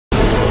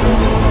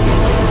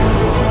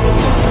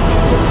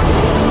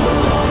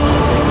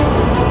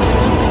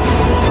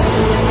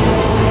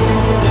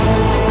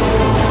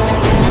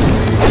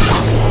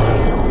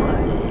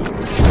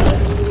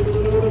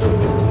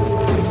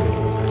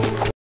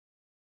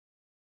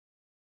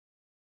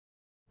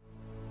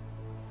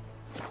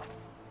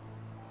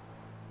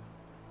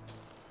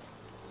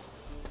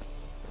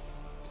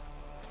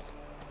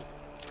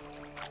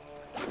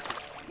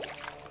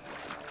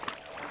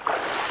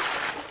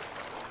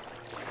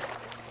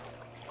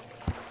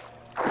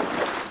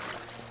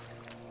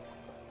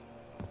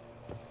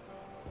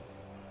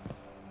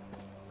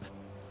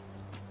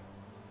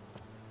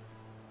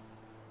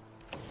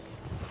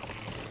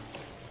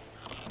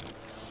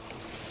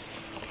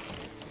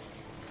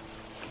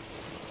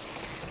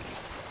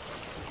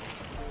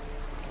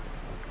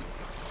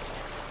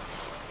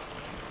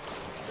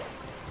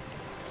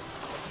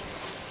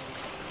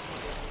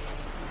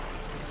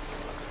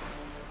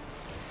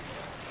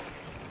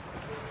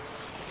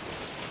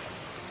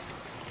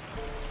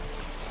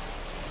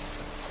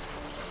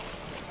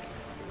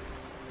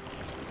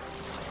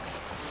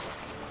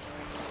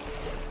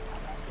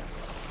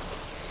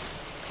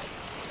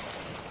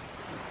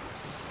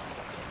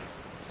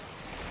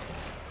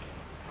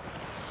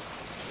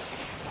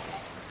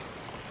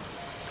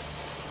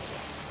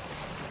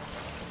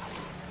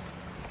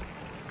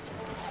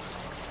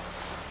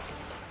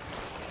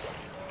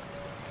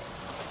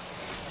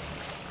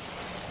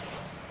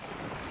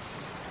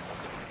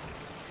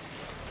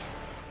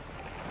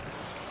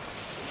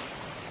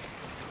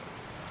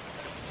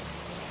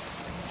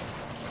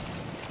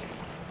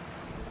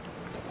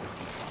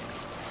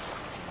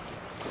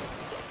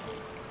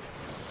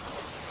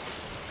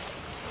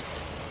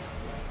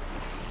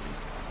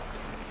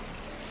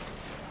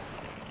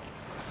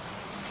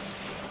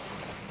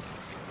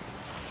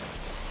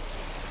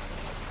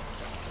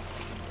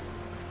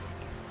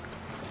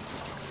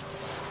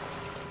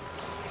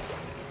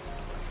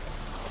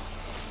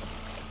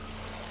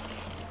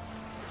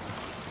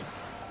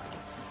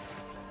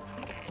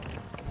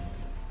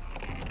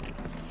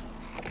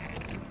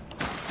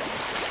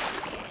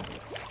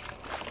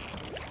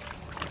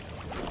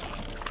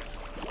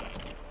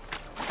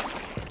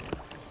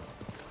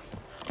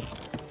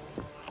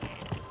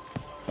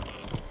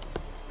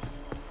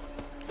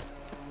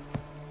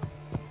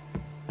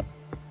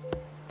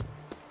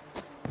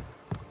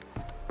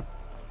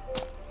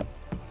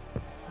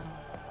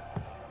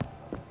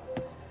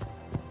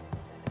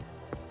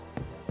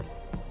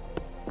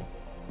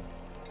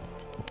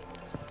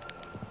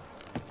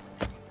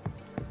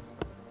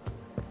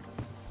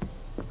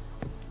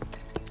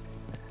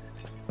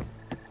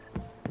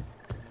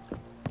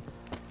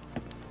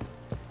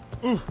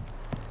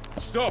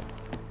Stop!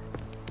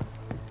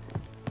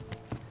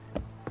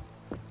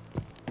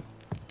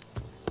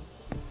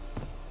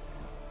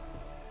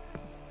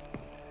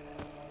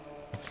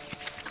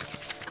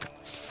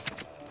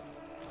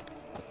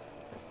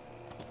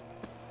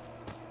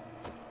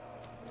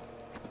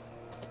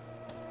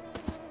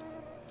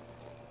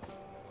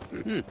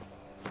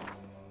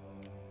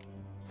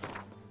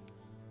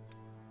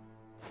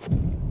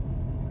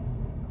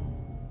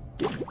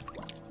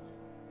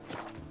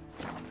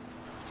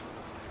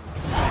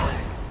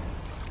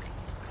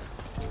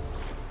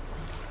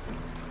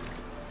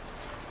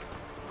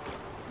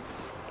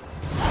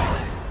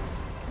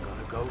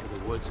 Go to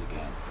the woods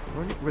again.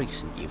 Weren't it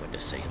recent you went to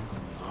see him?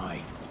 Aye.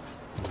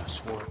 I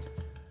swore it.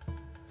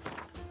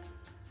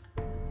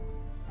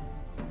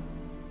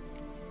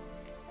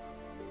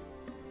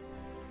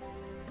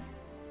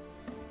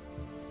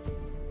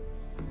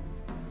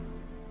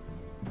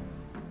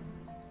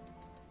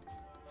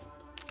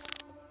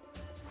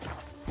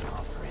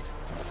 Alfred.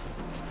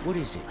 What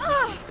is it?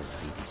 Ah,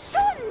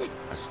 son!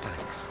 As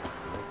thanks.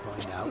 We'll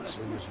find out as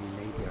soon as you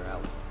leave your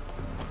out.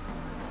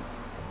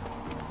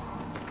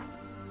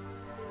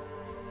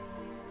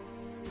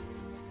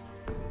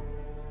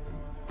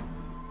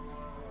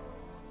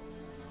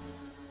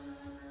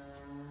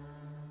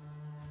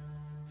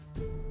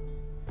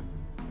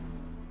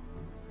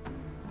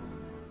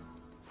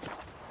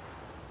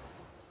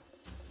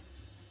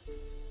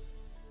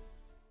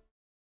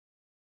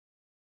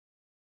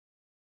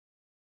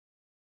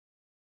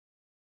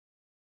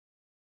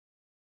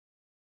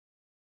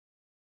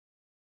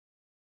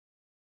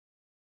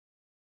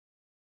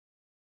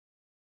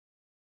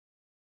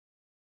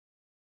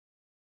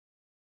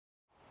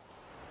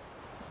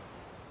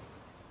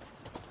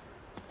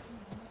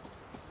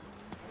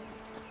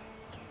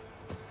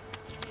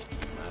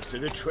 Master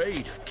of the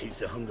trade keeps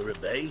the hunger at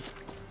bay.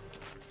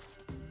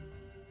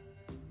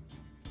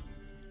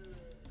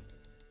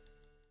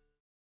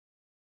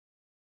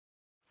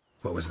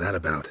 What was that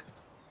about?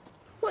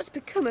 What's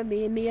become of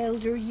me in me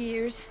elder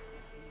years?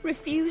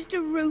 Refused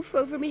a roof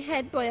over me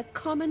head by a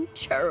common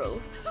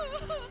churl.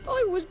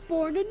 I was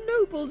born a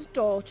noble's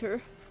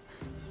daughter.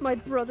 My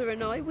brother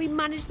and I, we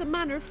managed the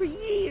manor for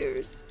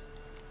years.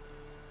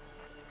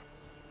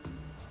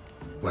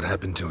 What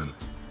happened to him?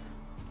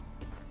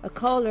 A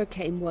caller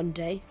came one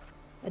day.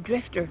 A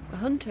drifter, a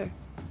hunter.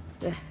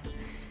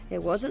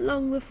 It wasn't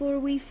long before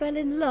we fell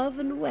in love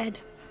and wed.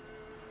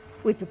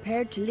 We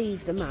prepared to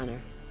leave the manor.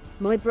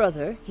 My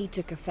brother, he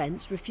took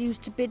offence,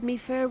 refused to bid me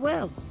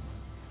farewell.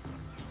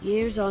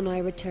 Years on I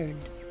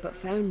returned, but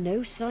found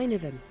no sign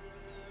of him.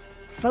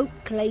 Folk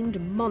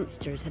claimed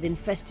monsters had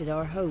infested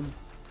our home,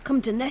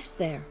 come to nest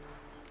there.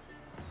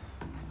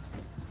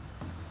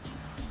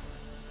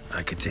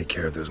 I could take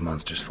care of those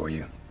monsters for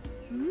you.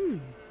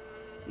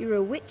 You're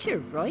a witcher,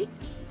 right?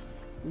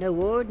 No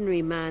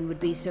ordinary man would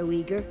be so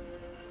eager.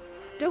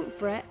 Don't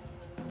fret.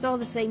 It's all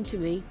the same to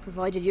me,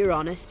 provided you're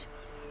honest.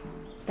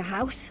 The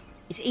house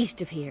is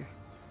east of here.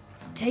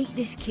 Take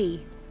this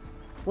key.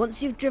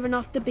 Once you've driven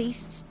off the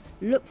beasts,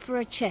 look for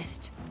a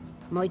chest.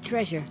 My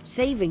treasure,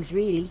 savings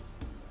really.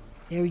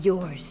 They're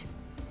yours.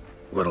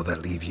 What'll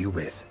that leave you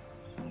with?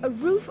 A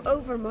roof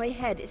over my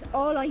head is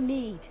all I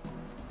need.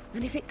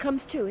 And if it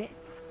comes to it,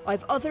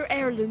 I've other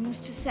heirlooms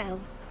to sell.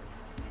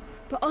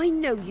 But I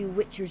know you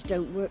witchers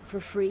don't work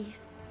for free.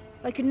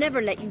 I could never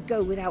let you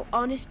go without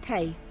honest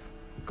pay.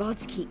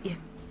 Gods keep you.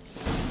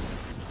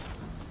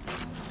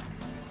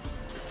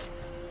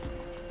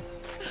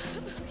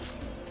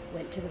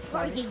 Went to the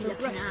forest for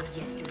brushwood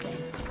yesterday.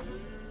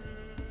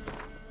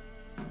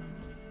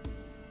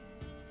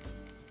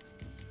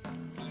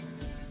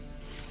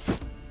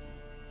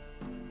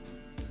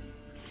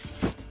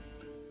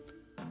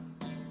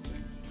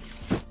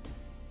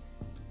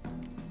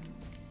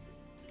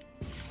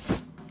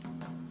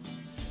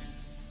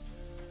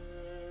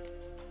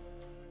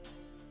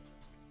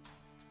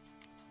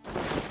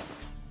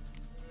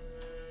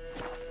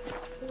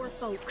 Poor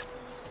folk.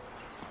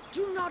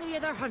 Do you not hear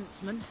their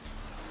huntsman?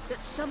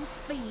 That some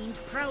fiend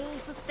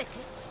prowls the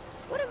thickets?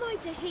 What am I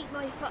to heat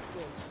my hut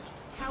with?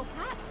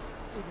 Cowpats?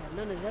 We've had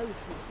none of those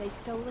since they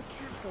stole the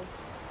cattle.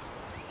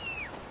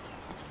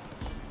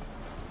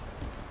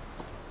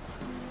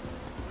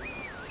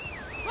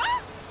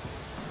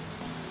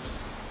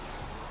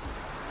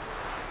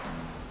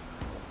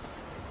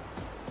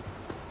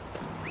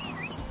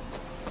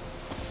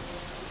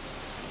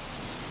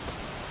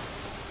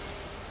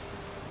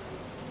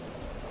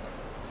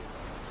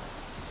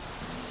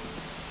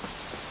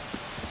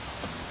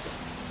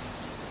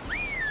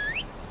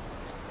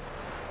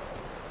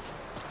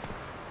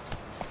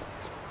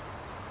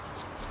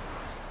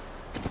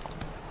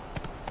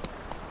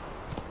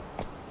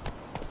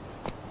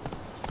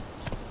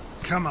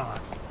 Come on.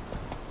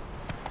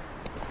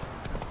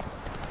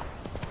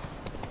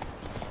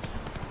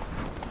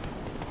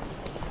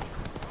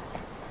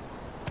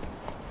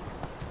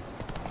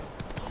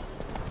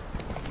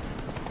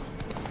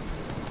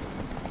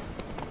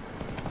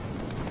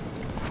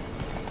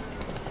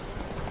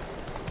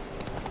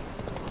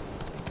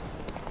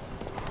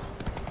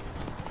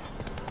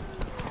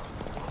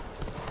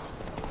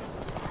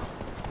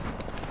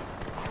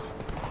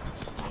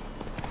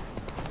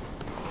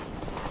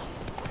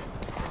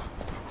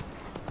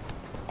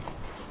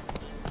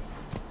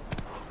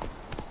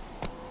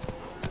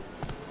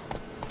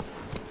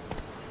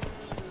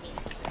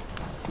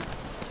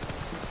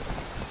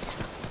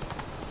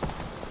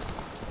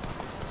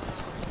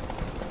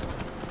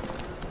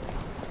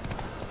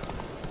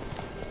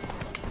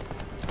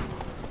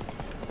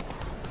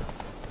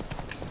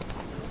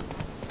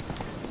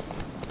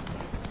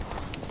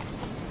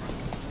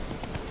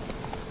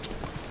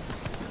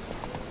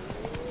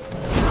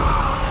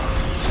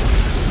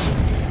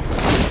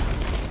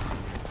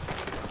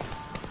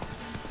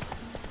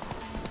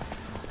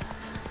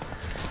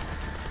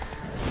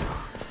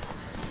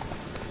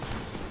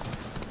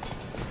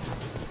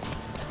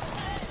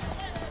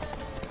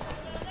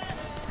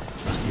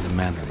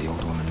 manor the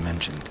old woman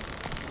mentioned.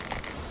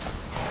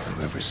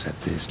 Whoever set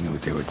this knew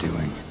what they were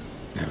doing.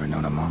 Never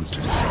known a monster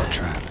to set a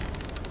trap.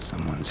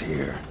 Someone's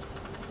here.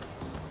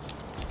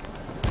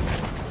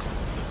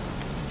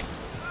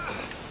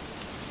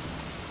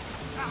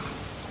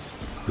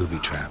 Booby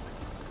trap.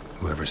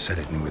 Whoever set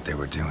it knew what they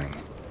were doing.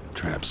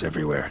 Traps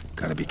everywhere.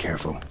 Gotta be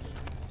careful.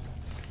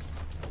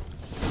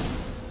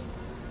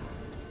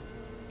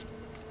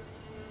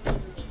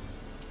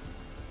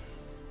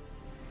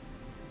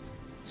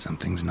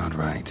 Something's not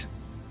right.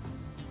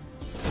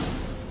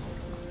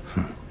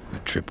 A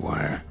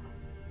tripwire.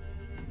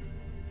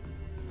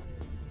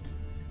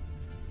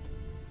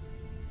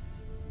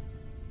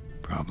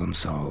 Problem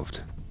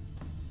solved.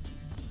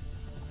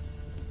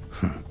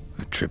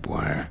 A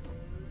tripwire.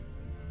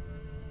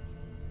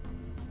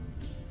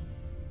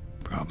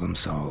 Problem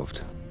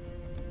solved.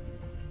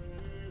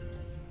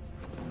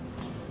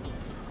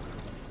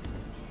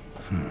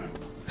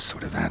 A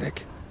sort of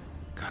attic.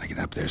 Gotta get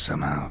up there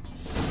somehow.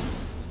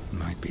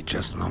 Might be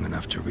just long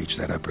enough to reach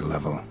that upper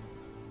level.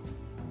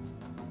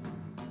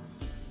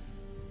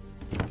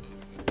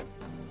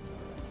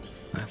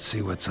 Let's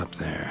see what's up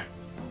there.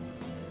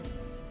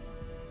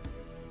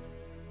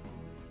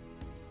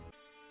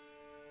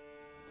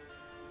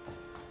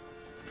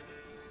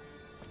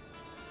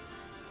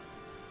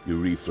 Your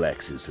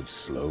reflexes have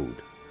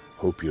slowed.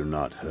 Hope you're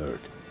not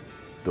hurt.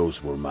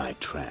 Those were my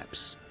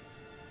traps.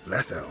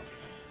 Letho.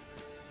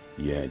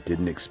 Yeah,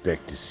 didn't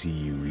expect to see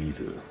you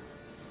either.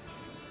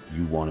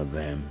 You one of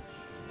them?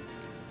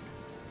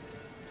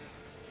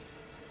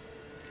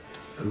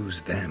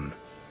 Who's them?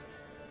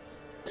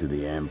 To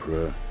the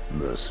Emperor,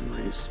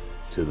 mercenaries.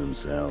 To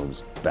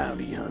themselves,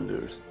 bounty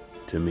hunters.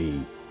 To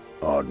me,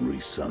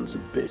 ordinary sons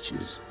of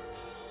bitches.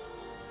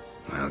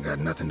 Well, got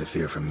nothing to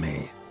fear from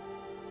me.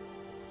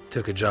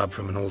 Took a job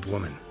from an old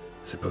woman.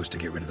 Supposed to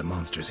get rid of the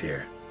monsters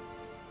here.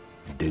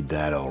 Did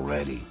that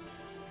already.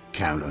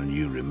 Count on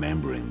you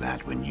remembering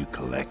that when you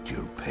collect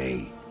your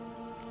pay.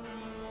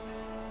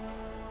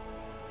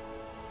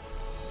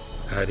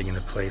 Hiding in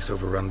a place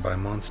overrun by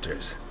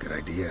monsters. Good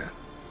idea.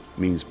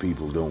 Means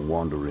people don't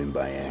wander in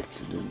by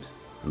accident.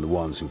 And the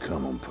ones who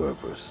come on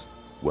purpose,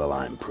 well,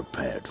 I'm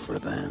prepared for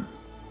them.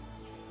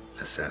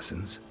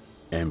 Assassins?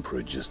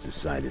 Emperor just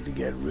decided to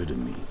get rid of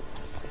me.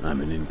 I'm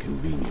an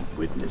inconvenient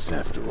witness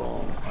after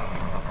all.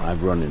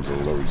 I've run into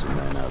loads of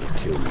men out to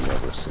kill me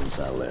ever since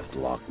I left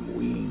Loch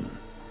Muin.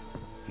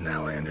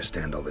 Now I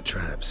understand all the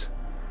traps.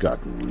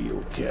 Gotten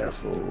real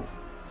careful.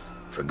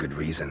 For good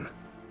reason.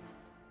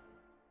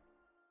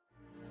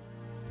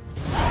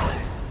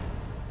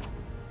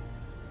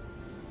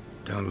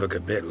 Don't look a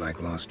bit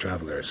like lost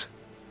travelers.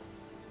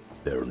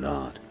 They're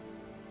not.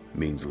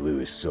 Means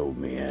Lewis sold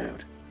me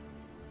out.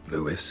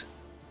 Lewis?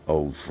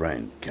 Old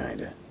friend,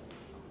 kinda.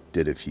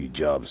 Did a few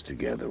jobs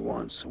together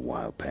once, a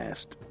while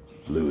past.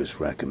 Lewis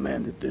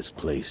recommended this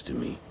place to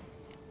me.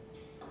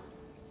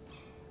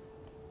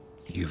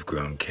 You've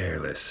grown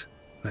careless.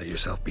 Let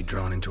yourself be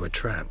drawn into a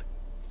trap.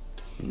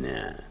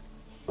 Nah.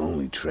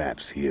 Only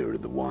traps here are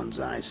the ones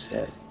I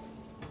set.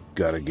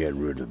 Gotta get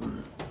rid of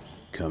them.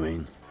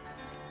 Coming?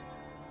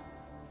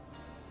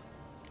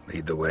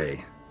 Lead the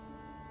way.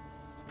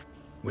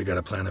 We got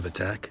a plan of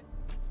attack?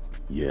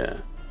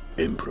 Yeah.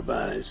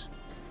 Improvise.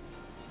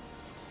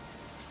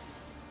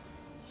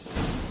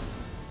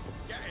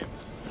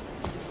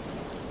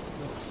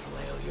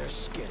 Flail your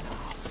skin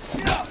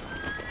off.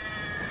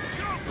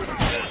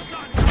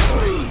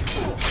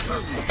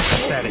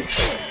 Steady.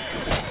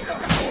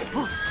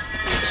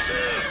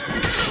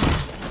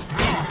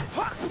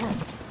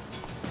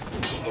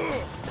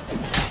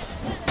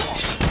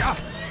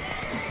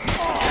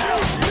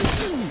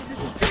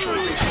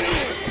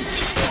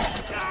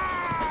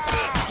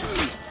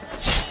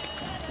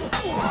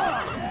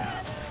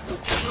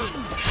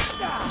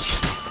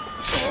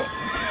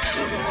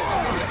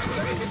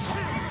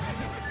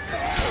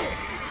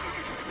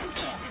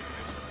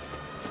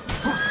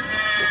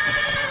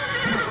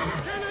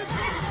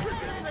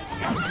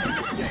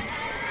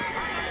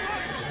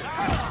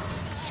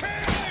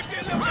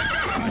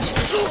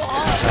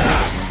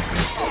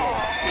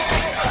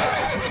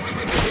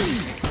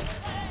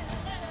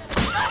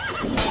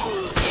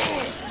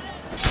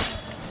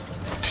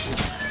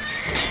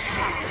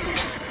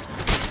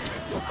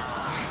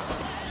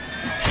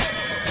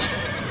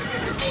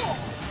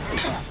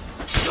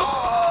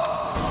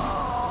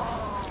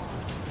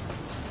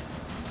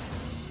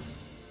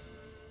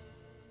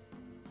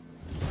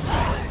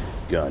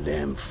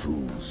 Goddamn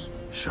fools.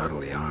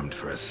 Shoddily armed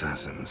for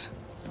assassins.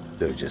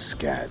 They're just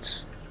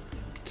scats.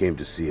 Came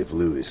to see if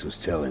Lewis was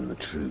telling the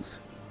truth.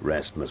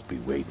 Rest must be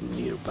waiting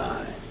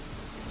nearby.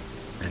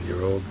 And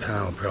your old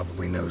pal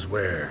probably knows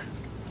where.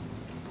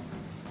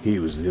 He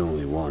was the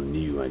only one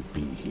knew I'd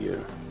be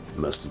here.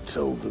 Must have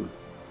told them.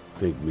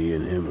 Think me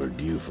and him are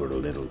due for a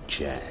little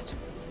chat.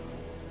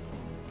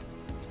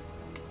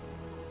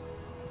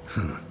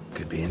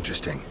 Could be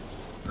interesting.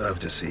 Love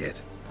to see it.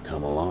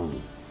 Come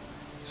along.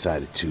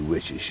 Sight of two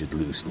witches should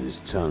loosen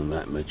his tongue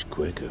that much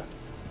quicker.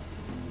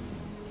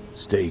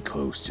 Stay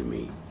close to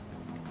me.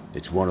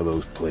 It's one of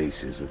those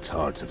places that's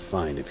hard to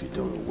find if you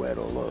don't know where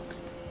to look.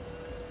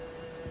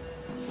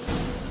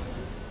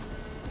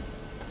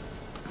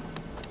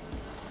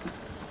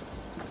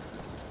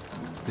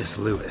 This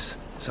Lewis.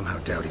 Somehow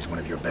doubt he's one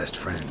of your best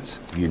friends.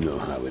 You know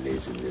how it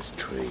is in this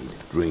trade.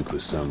 Drink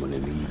with someone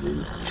in the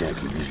evening, check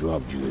if he's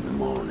robbed you in the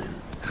morning.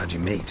 How'd you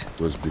meet?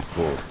 Was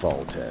before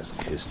Foltest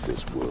kissed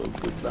this world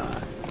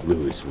goodbye.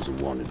 Lewis was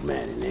a wanted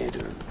man in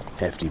Aedirn.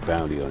 Hefty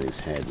bounty on his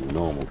head and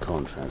normal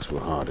contracts were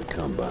hard to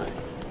come by.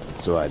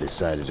 So I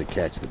decided to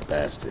catch the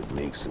bastard,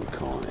 make some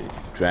coin.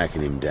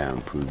 Tracking him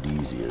down proved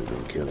easier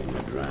than killing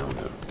a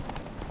drowner.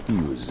 He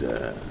was,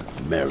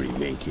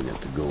 merrymaking at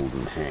the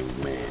Golden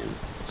Hanged Man,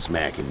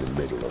 smack in the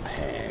middle of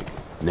Hag.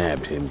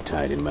 Nabbed him,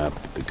 tied him up,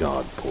 but the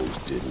guard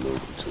post didn't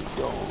open till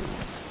dawn.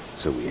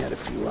 So we had a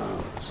few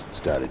hours.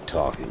 Started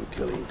talking,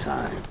 killing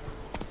time.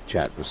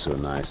 Chat was so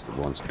nice that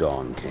once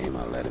dawn came,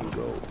 I let him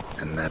go.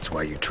 And that's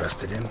why you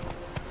trusted him?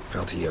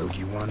 Felt he owed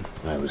you one?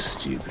 I was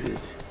stupid.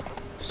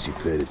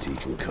 Stupidity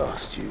can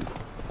cost you,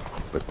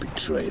 but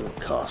betrayal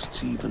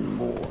costs even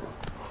more.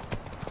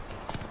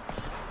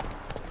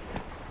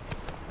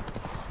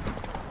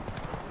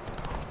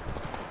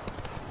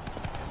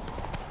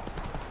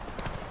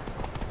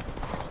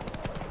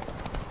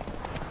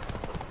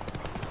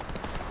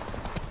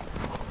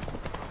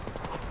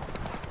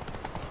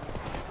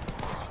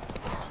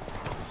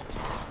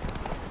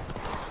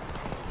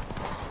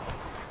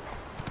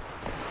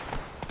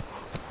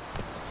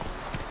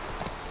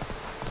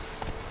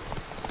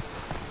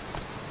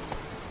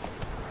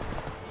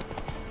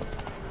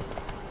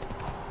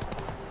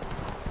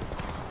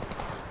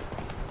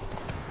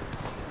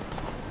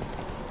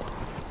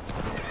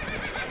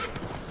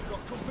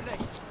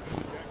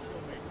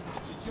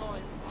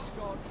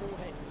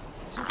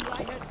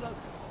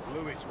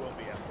 Lewis won't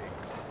be happy.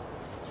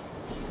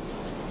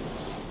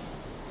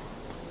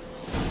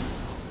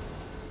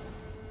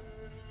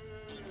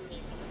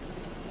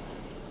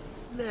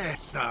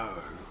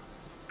 Letho,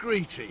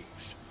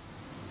 greetings.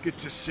 Good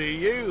to see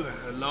you,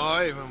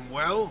 alive and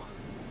well.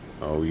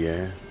 Oh,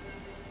 yeah?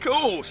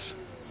 Course!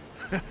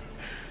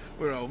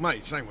 We're old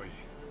mates, ain't we?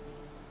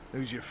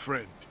 Who's your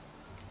friend?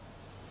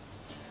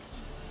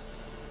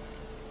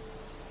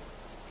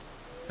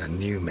 A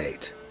new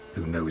mate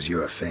who knows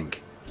you're a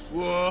Fink.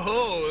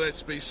 Whoa,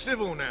 let's be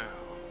civil now.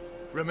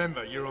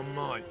 Remember, you're on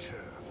my turf.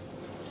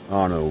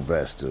 Arno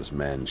Vestor's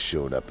men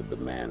showed up at the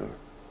manor.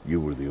 You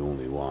were the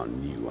only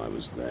one knew I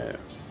was there.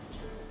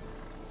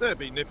 They'll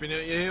be nipping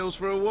at your heels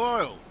for a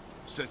while.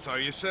 Said so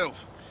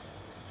yourself.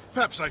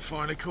 Perhaps they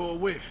finally caught a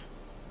whiff.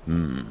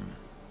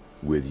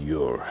 With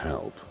your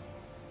help.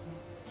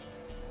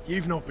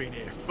 You've not been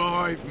here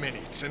 5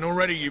 minutes, and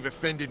already you've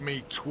offended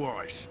me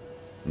twice.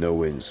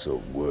 No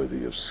insult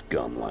worthy of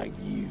scum like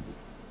you.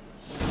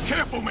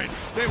 Careful, men!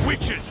 They're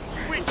witches!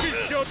 Witches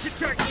don't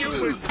attack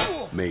humans!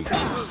 Make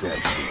an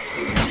exception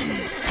for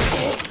me.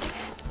 What?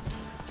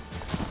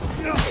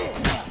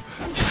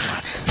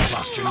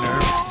 Lost your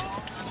nerve?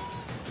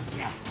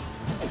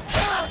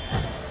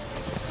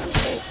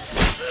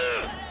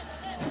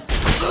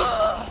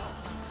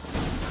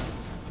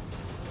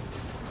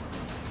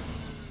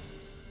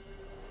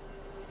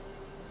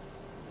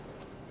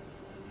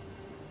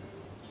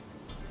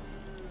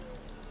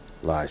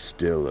 Lie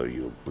still or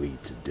you'll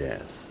bleed to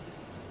death.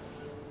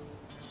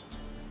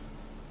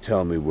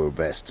 Tell me where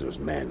Vestor's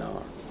men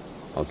are.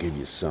 I'll give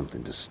you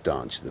something to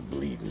staunch the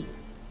bleeding.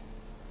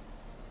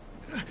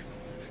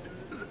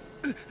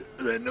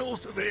 They're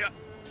north of here.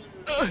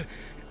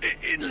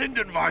 In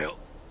Lindenvale.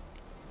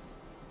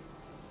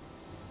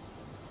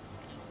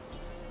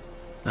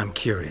 I'm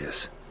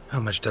curious. How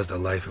much does the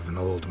life of an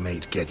old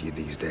mate get you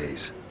these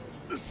days?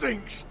 The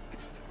Sinks.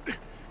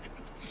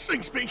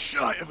 Sinks been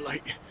shy of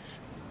late.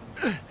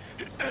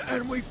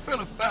 And we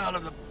fell afoul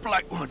of the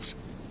Black Ones.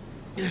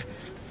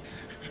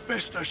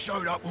 Vestor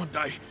showed up one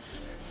day,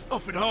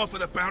 offered half of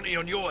the bounty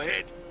on your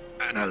head,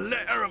 and a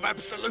letter of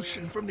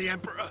absolution from the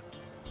Emperor.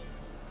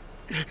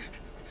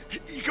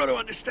 You gotta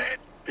understand,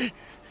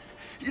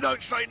 you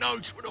don't say no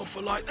to an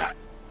offer like that.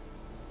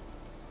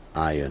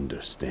 I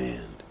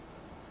understand.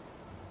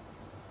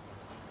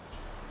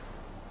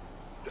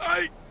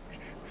 Hey,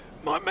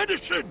 my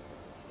medicine!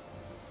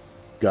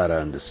 Gotta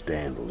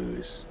understand,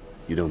 Lewis.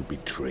 You don't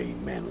betray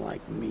men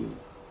like me.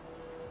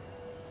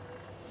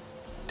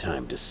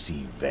 Time to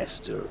see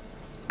Vestor.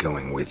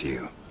 Going with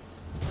you.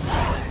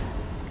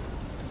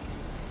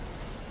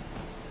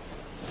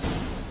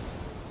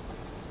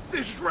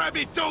 This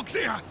rabid dog's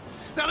here!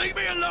 They'll eat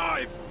me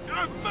alive!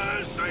 Have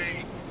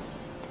mercy!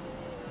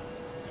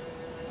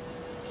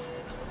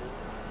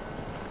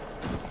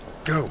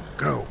 Go,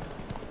 go.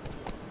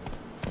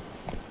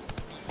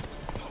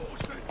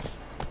 Horses!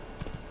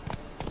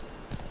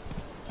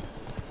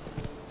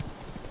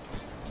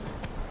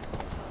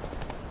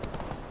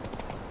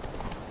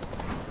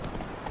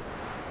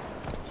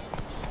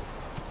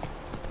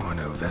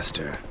 Arno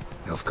Vestor.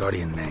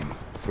 Nilfgaardian name.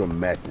 From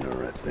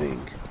Metner, I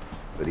think.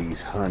 but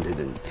he's hunted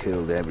and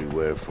killed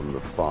everywhere from the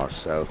far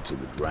south to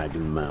the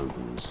Dragon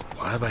Mountains.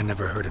 Why have I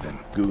never heard of him?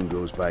 Goon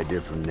goes by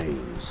different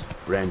names.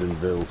 Brandon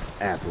Vilf,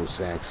 Apple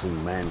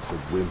Saxon,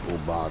 Manfred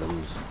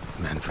Wimplebottoms.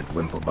 Manfred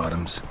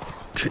Wimplebottoms?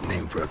 Good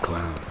name for a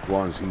clown.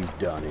 Ones he's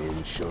done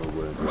in sure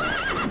weren't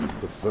right.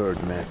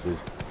 Preferred method,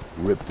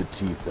 rip the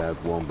teeth out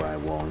one by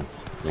one,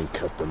 then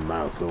cut the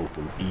mouth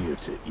open ear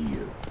to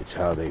ear. It's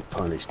how they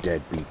punish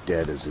deadbeat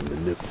debtors in the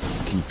nook.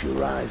 Keep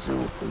your eyes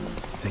open.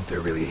 Think they're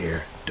really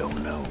here?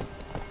 Don't know.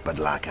 But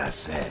like I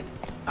said,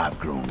 I've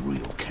grown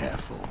real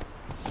careful.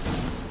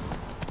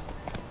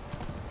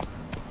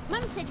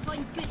 Mum said if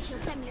I'm good, she'll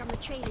send me on the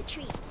trail of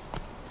treats.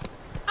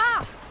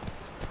 Ah!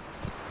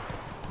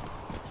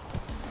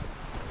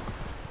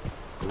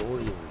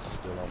 Gloria's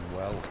still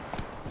unwell.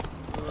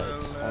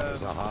 Head's hot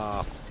as a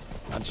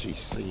half, and she's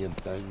seeing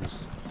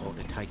things. Ought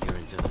to take her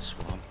into the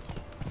swamp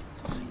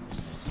to see the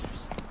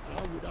sisters.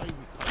 How would I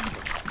repay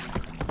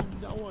them? You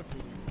know I've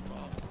been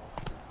involved.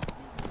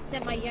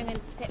 Sent my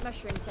young'uns to pick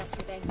mushrooms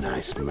yesterday.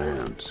 Nice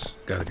mounts.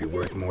 Gotta be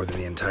worth more than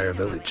the entire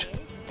village.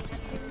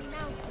 Had too many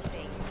mouths to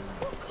feed.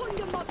 What kind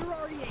of mother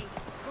are you?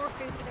 More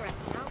food for the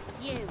rest now.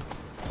 You,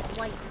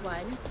 white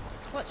one.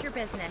 What's your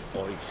business?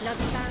 Ice.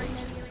 Bloody Barry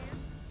know you're here?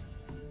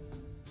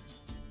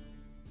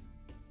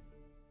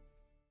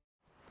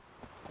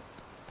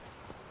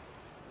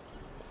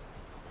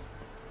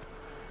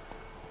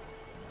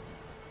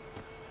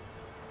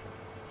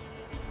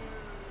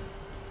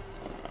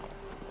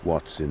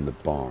 What's in the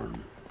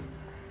barn?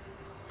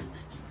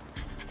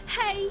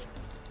 Hey!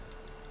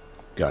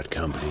 Got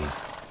company?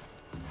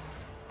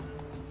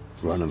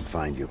 Run and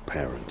find your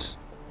parents.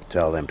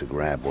 Tell them to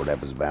grab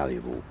whatever's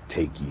valuable,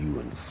 take you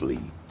and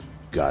flee.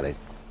 Got it?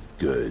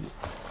 Good.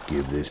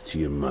 Give this to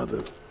your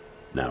mother.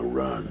 Now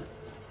run.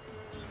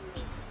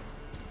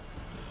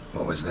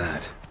 What was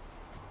that?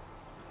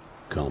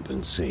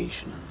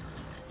 Compensation.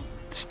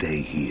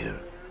 Stay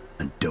here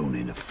and don't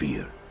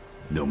interfere,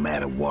 no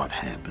matter what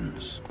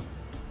happens.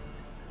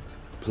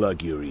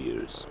 Plug your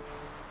ears.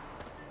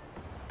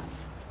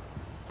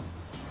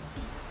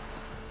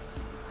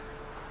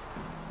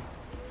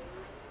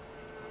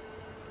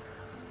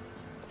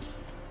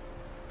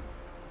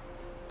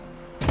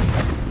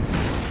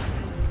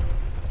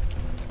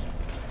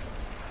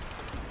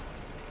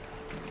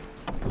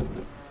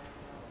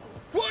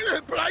 What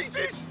the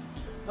blazes?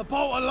 A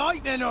bolt of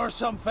lightning or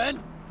something?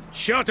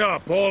 Shut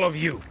up, all of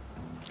you!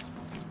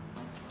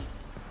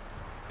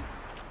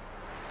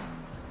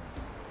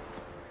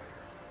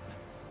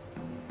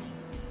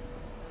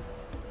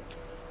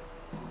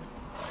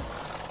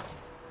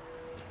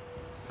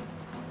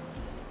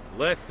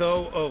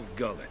 Letho of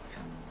Gullet.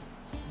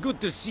 Good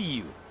to see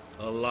you,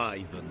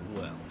 alive and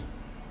well.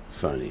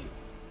 Funny.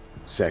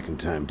 Second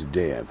time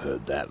today I've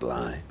heard that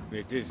lie.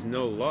 It is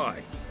no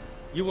lie.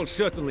 You will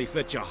certainly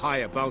fetch a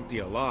higher bounty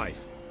alive.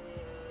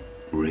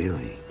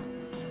 Really?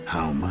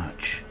 How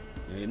much?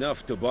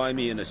 Enough to buy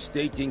me an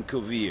estate in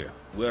Kovir,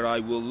 where I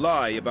will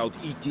lie about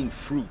eating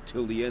fruit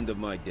till the end of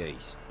my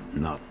days.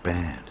 Not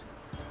bad.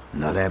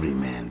 Not every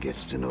man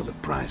gets to know the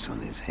price on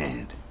his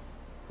head.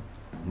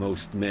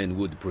 Most men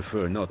would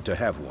prefer not to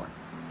have one.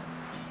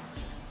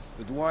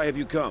 But why have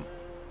you come?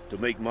 To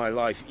make my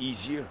life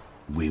easier?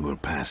 We were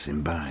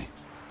passing by.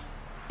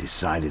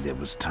 Decided it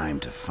was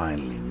time to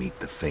finally meet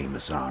the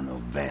famous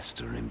Arno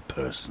Vester in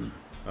person.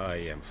 I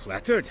am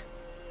flattered.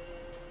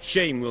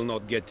 Shame we'll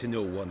not get to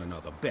know one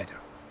another better.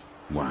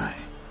 Why?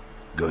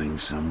 Going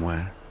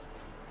somewhere?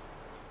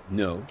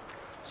 No,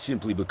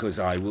 simply because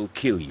I will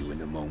kill you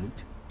in a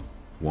moment.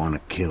 Wanna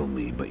kill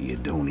me, but you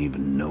don't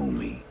even know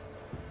me.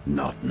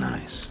 Not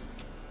nice.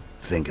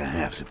 Think I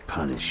have to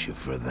punish you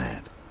for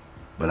that.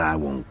 But I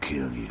won't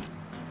kill you.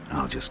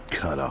 I'll just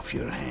cut off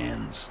your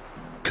hands.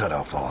 Cut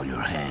off all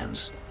your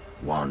hands,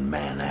 one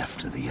man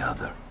after the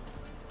other.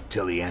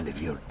 Till the end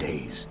of your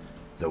days,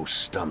 those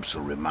stumps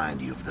will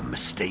remind you of the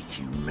mistake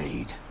you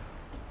made.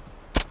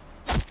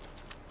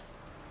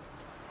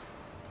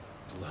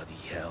 Bloody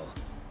hell.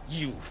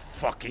 You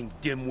fucking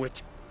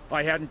dimwit.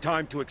 I hadn't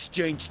time to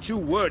exchange 2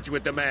 words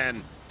with the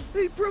man.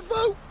 He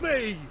provoked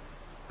me!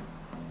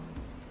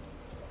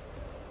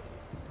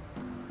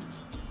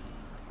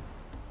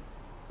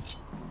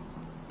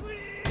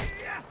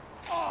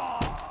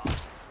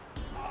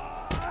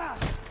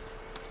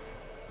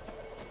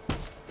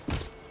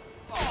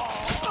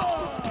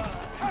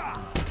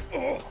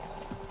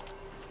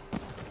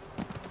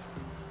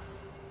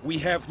 We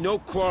have no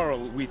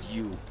quarrel with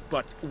you,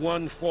 but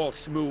one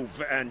false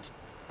move and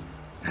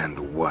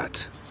And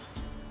what?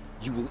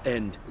 you will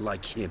end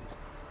like him.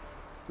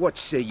 What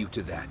say you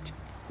to that?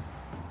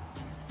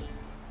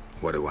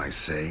 What do I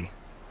say?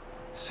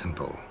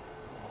 Simple.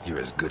 You're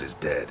as good as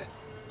dead.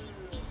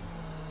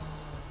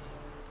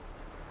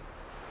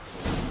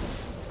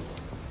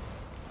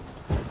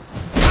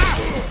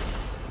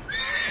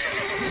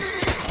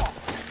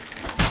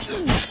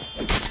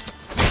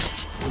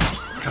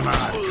 Come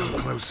on, come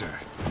closer.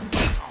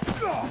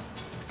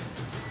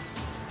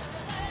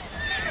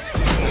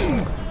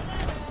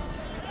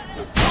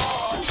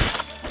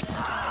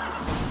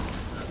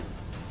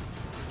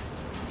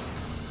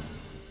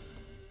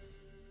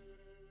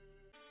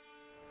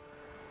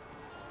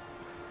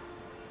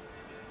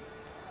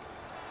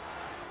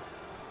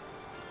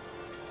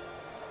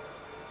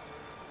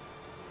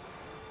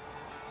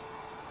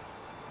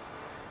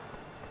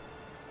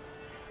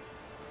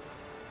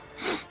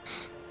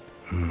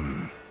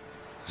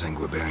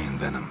 Zanguibarian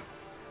venom.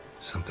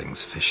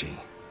 Something's fishy.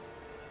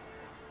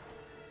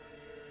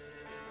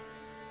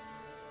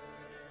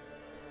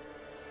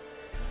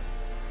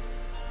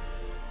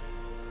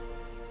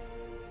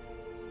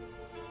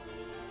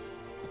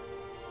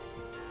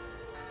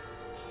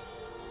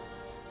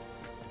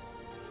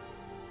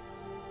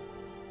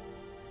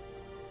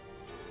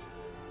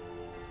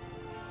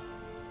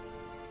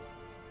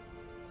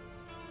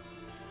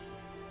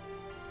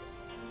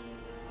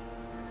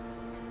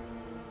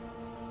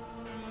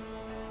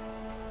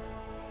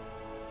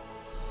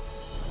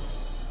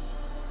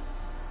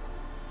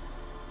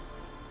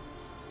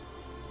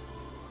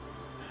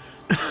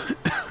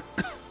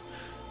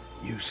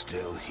 You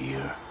still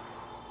here?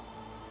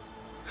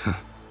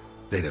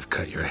 They'd have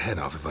cut your head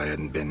off if I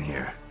hadn't been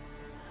here.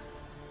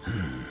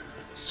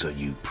 So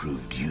you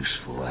proved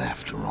useful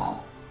after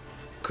all.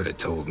 Could have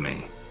told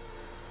me.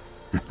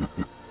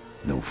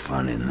 No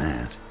fun in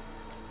that.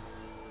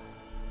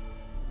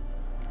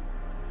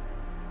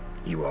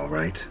 You all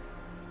right?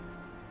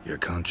 You're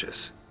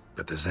conscious,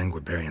 but the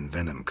Zanguibarian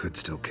venom could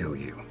still kill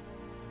you.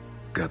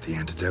 Got the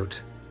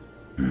antidote?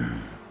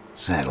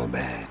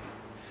 Saddlebag.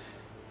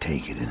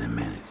 Take it in a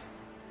minute.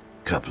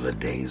 Couple of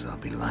days I'll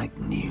be like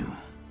new.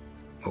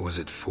 What was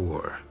it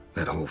for,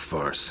 that whole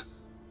farce?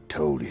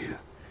 Told you.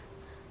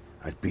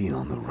 I'd been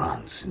on the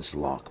run since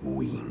Loch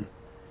Muin.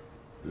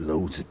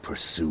 Loads of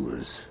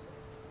pursuers.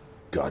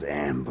 Got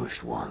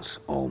ambushed once,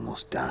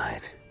 almost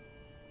died.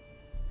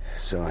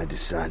 So I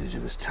decided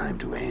it was time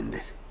to end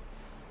it.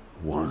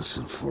 Once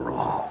and for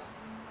all.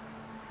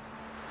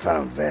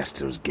 Found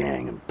Vestor's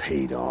gang and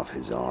paid off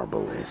his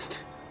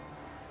arbalist.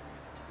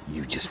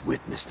 You just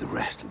witnessed the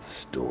rest of the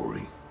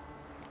story.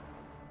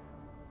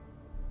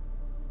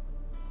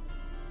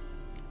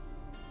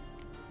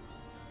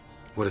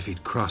 What if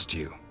he'd crossed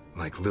you,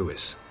 like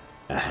Lewis?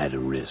 I had to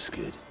risk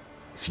it.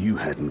 If you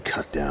hadn't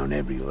cut down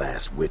every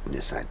last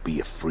witness, I'd be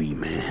a free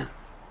man.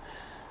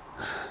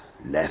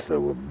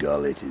 Letho of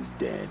Gullet is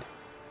dead.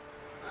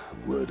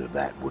 Word of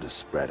that would have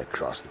spread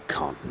across the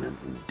continent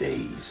in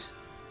days.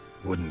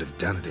 Wouldn't have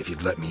done it if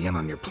you'd let me in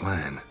on your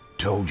plan.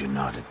 Told you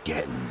not to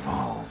get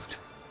involved.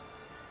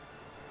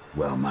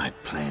 Well, my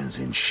plan's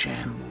in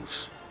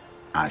shambles.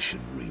 I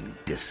should really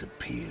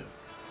disappear.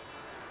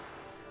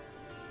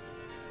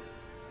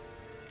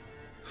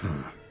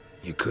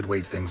 You could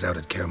wait things out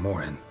at Kaer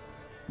Morhen.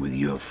 With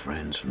your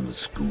friends from the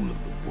School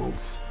of the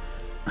Wolf.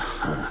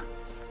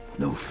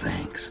 No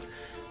thanks.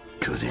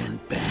 Could end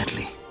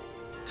badly.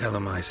 Tell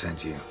them I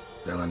sent you.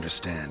 They'll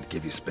understand,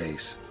 give you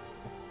space.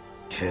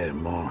 Kaer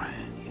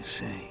Morhen, you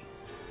say?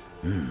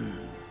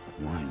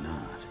 Why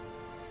not?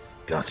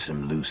 Got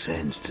some loose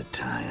ends to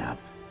tie up,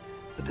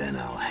 but then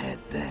I'll head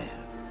there.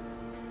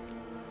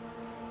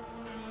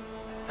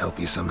 Help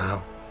you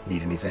somehow?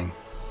 Need anything?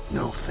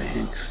 No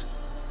thanks.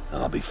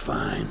 I'll be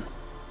fine.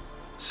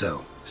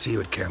 So, see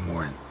you at Kaer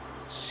Morhen.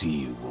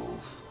 See you,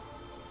 Wolf.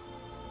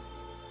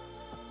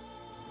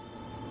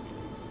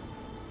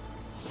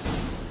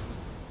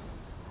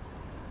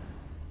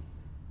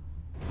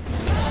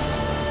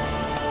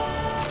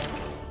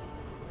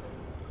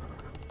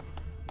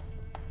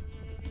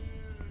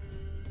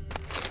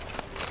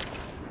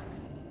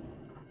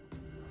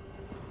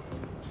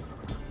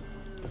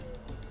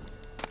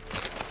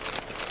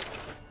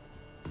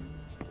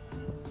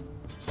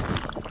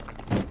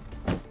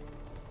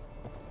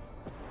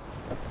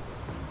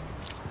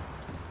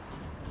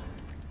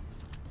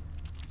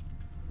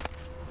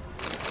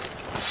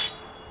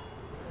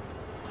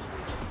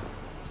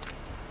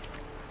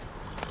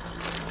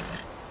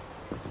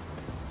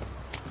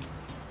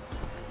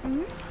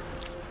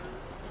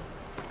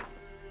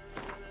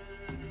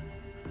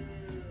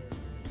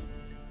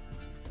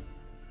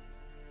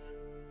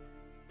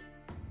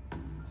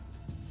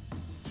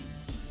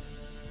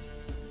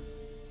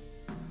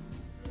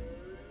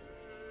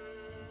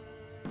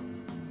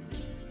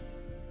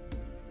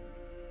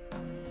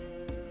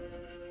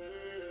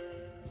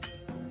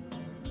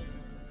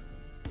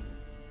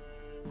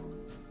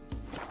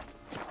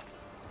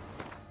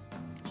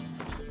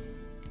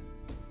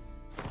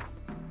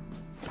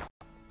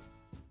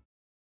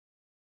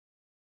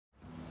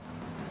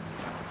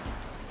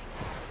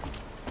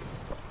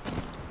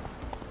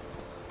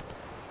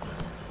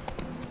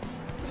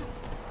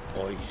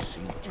 I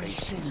see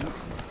places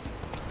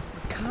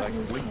like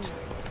winter.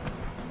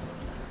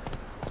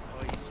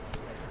 Eyes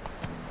red.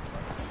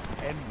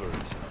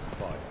 Embers of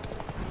fire.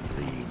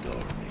 Lean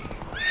on me.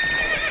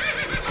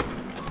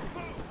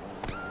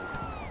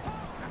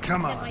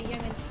 Come Sent my on.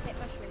 young'uns to pick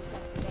mushrooms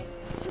yesterday.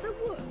 To the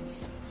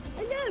woods?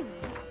 Alone?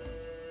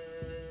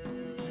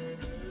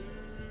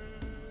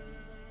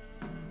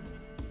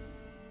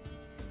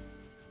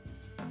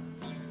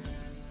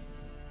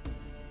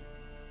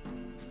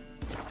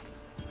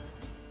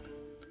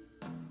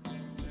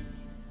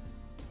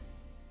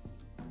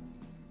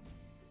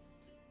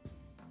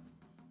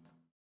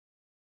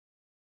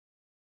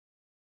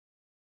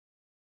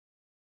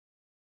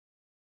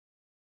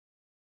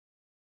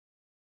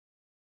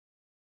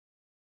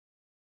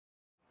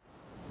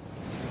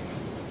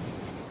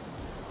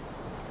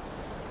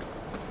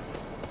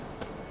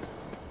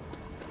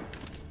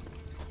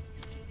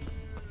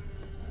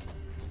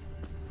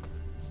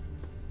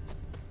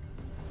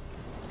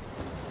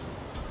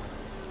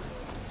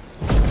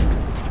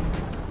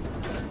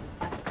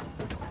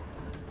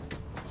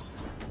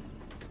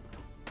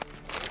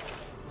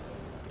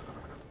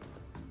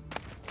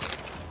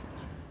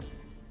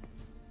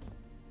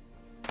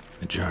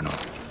 journal.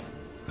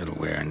 Little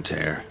wear and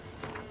tear.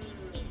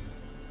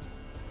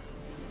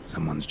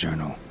 Someone's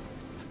journal.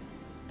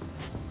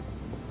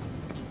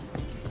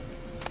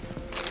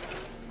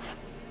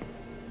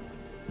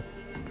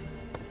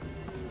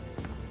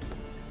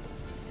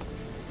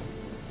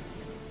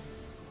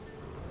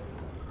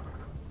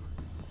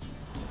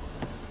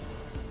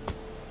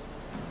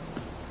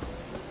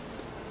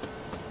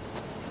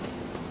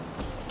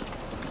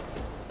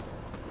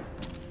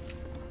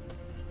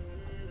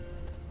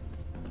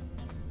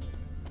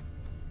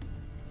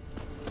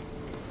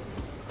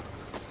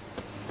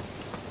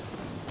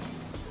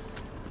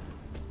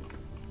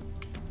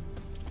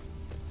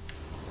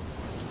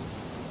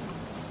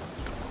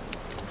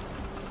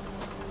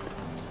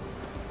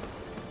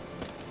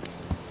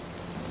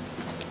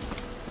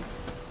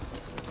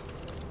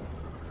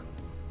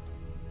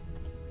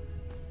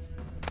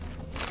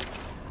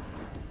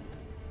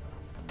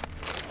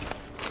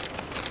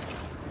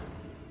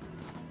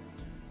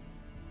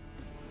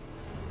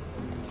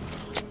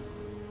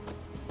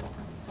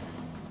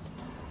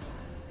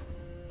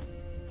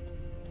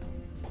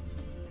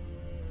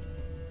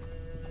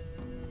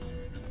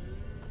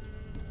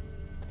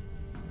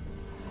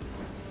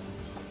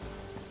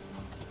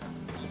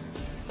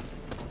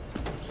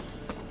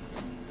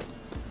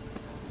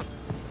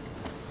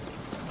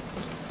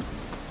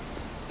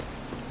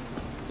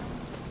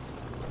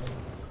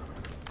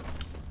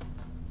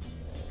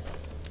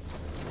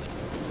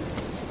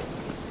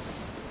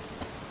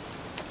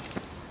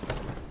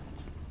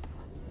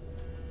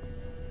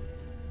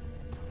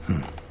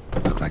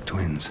 Look like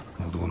twins.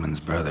 Old woman's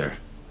brother.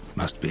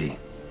 Must be.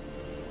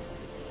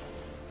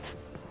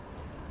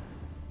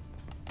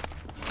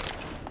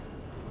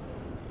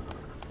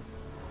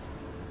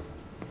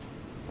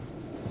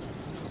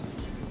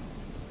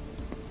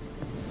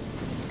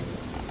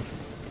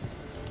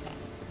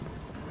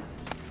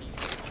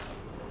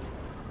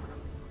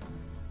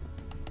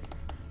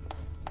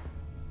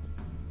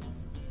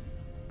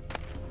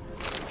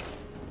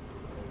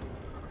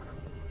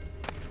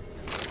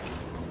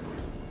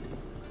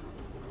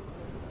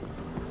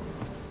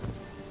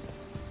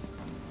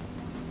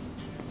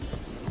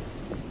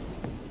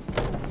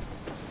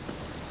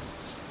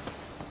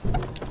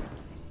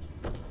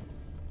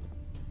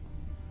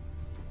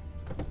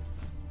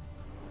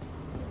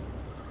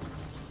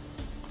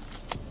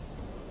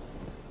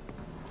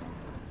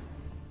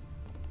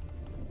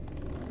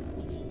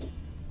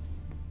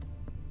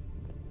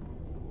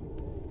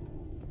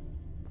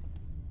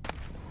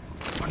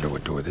 Wonder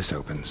what door this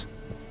opens.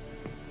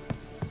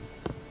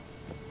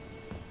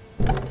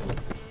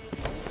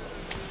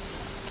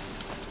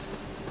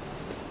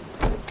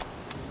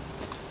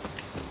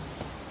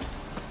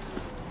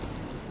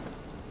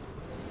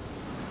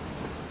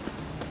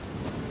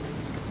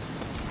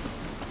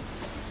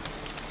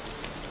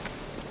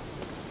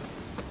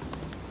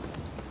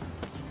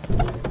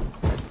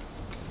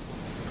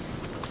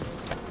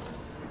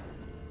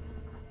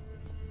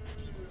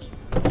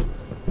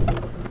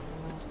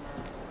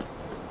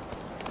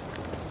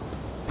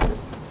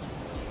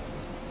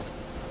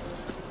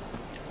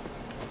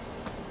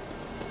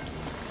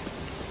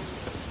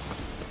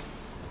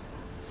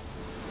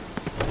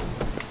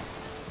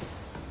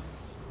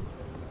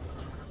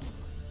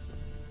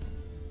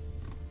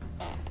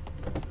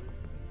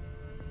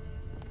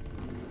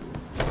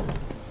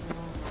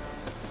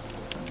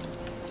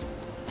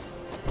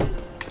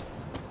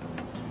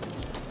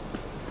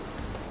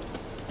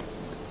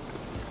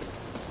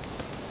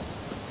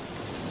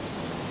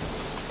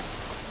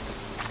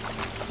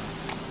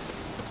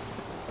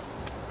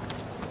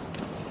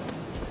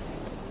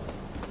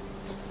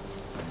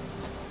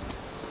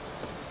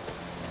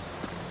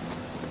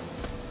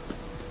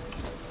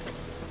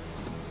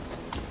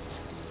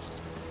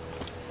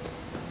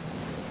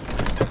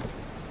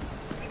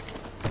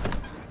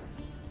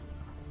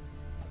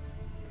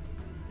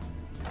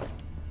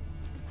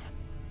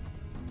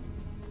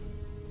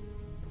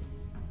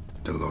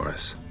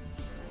 Dolores.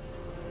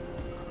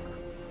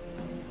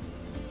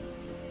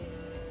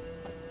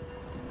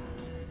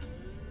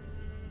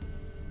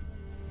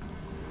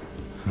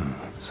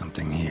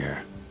 Something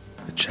here.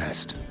 The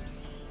chest.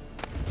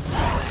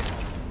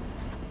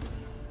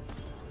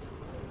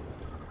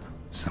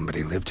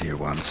 Somebody lived here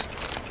once.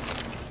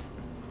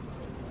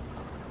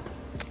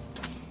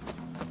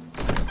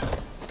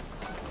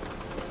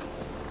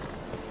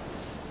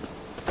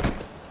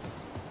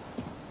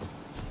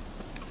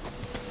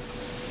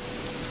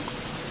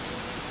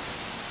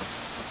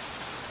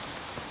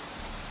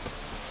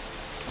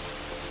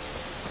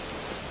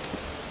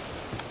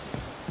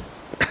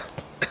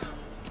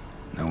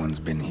 No one's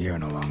been here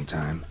in a long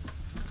time.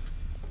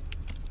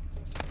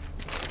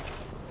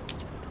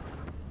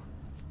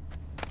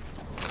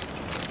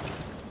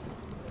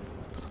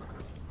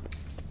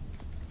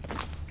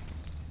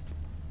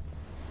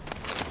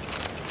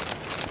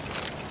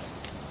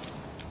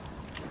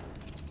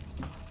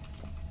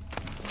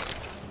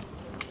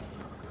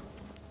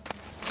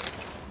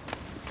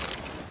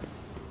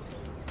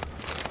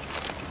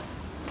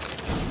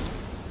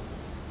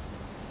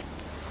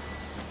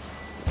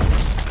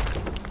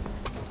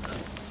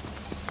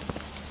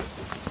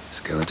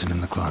 Skeleton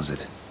in the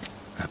closet.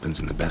 Happens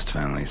in the best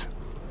families.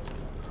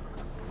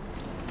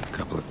 A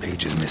couple of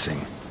pages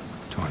missing.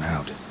 Torn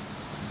out.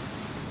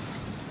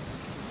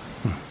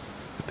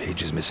 The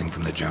page is missing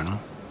from the journal.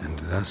 And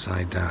thus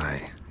I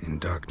die, in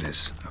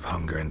darkness of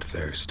hunger and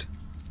thirst.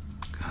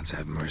 Gods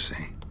have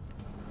mercy.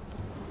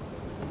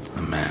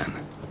 A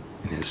man.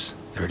 In his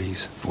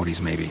 30s,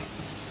 40s maybe.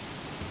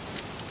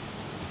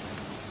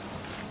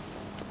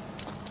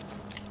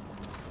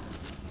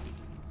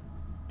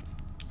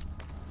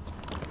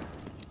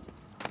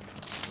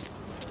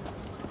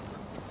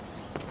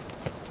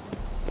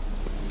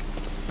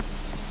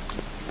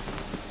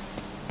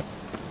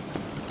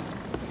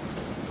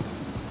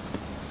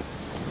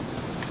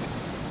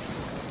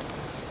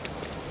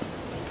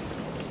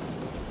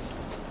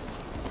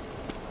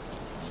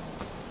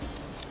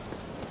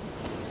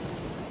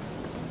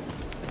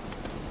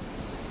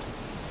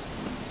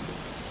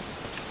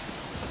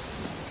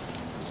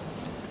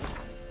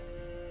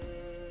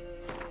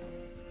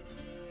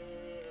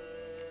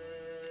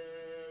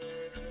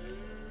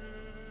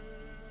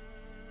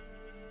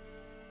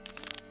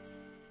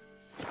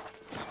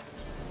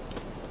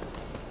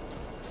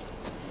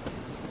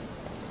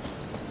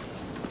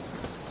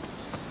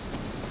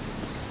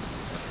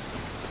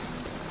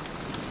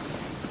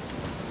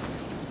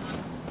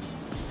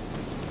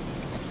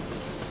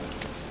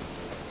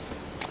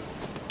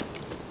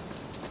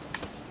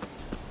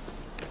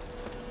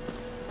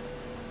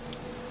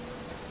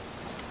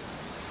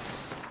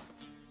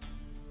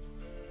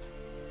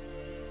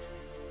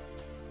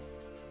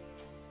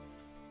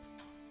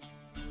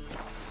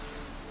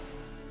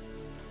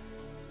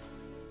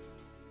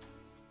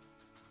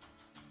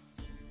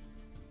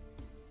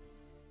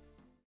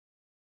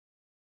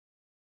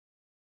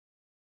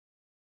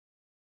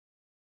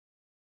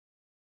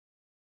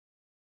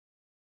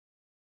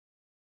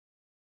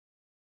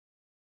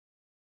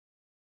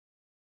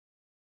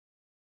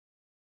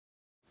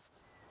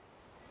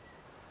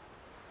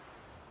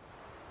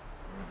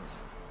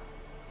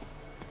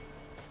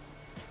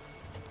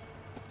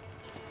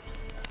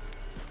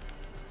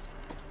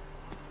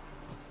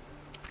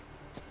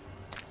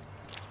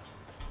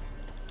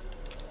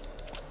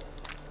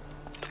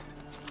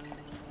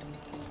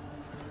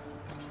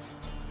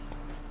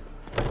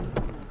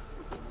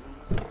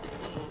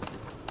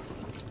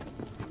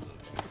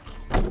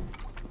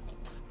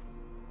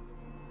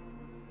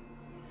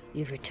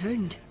 You've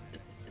returned.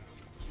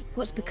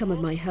 What's become of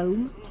my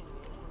home?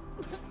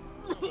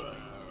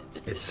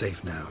 It's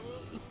safe now.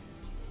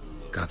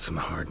 Got some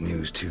hard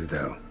news too,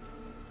 though.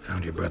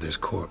 Found your brother's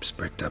corpse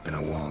bricked up in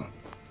a wall.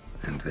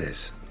 And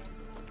this.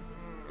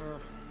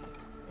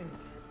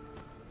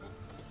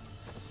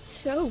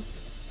 So,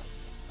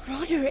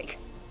 Roderick,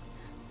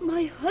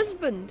 my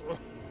husband,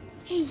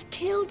 he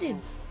killed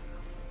him.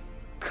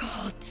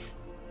 Gods.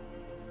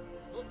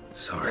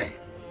 Sorry.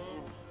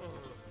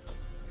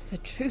 The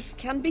truth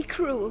can be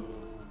cruel,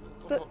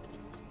 but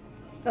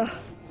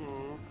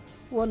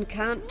one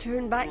can't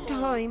turn back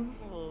time.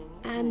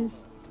 And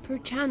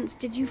perchance,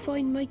 did you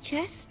find my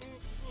chest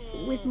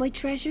with my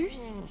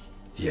treasures?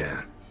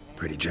 Yeah,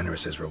 pretty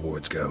generous as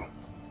rewards go.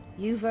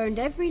 You've earned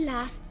every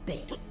last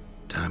bit.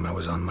 Time I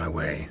was on my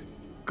way.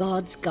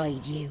 Gods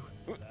guide you.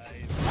 A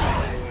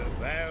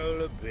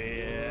barrel of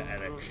beer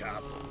and a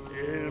cup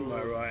in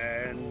my right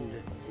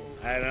hand,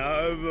 and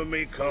over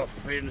me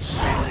coffin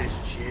sit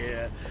this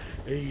chair.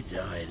 He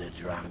died a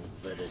drunk,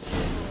 but a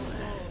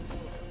gentleman.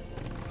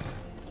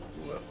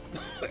 Well,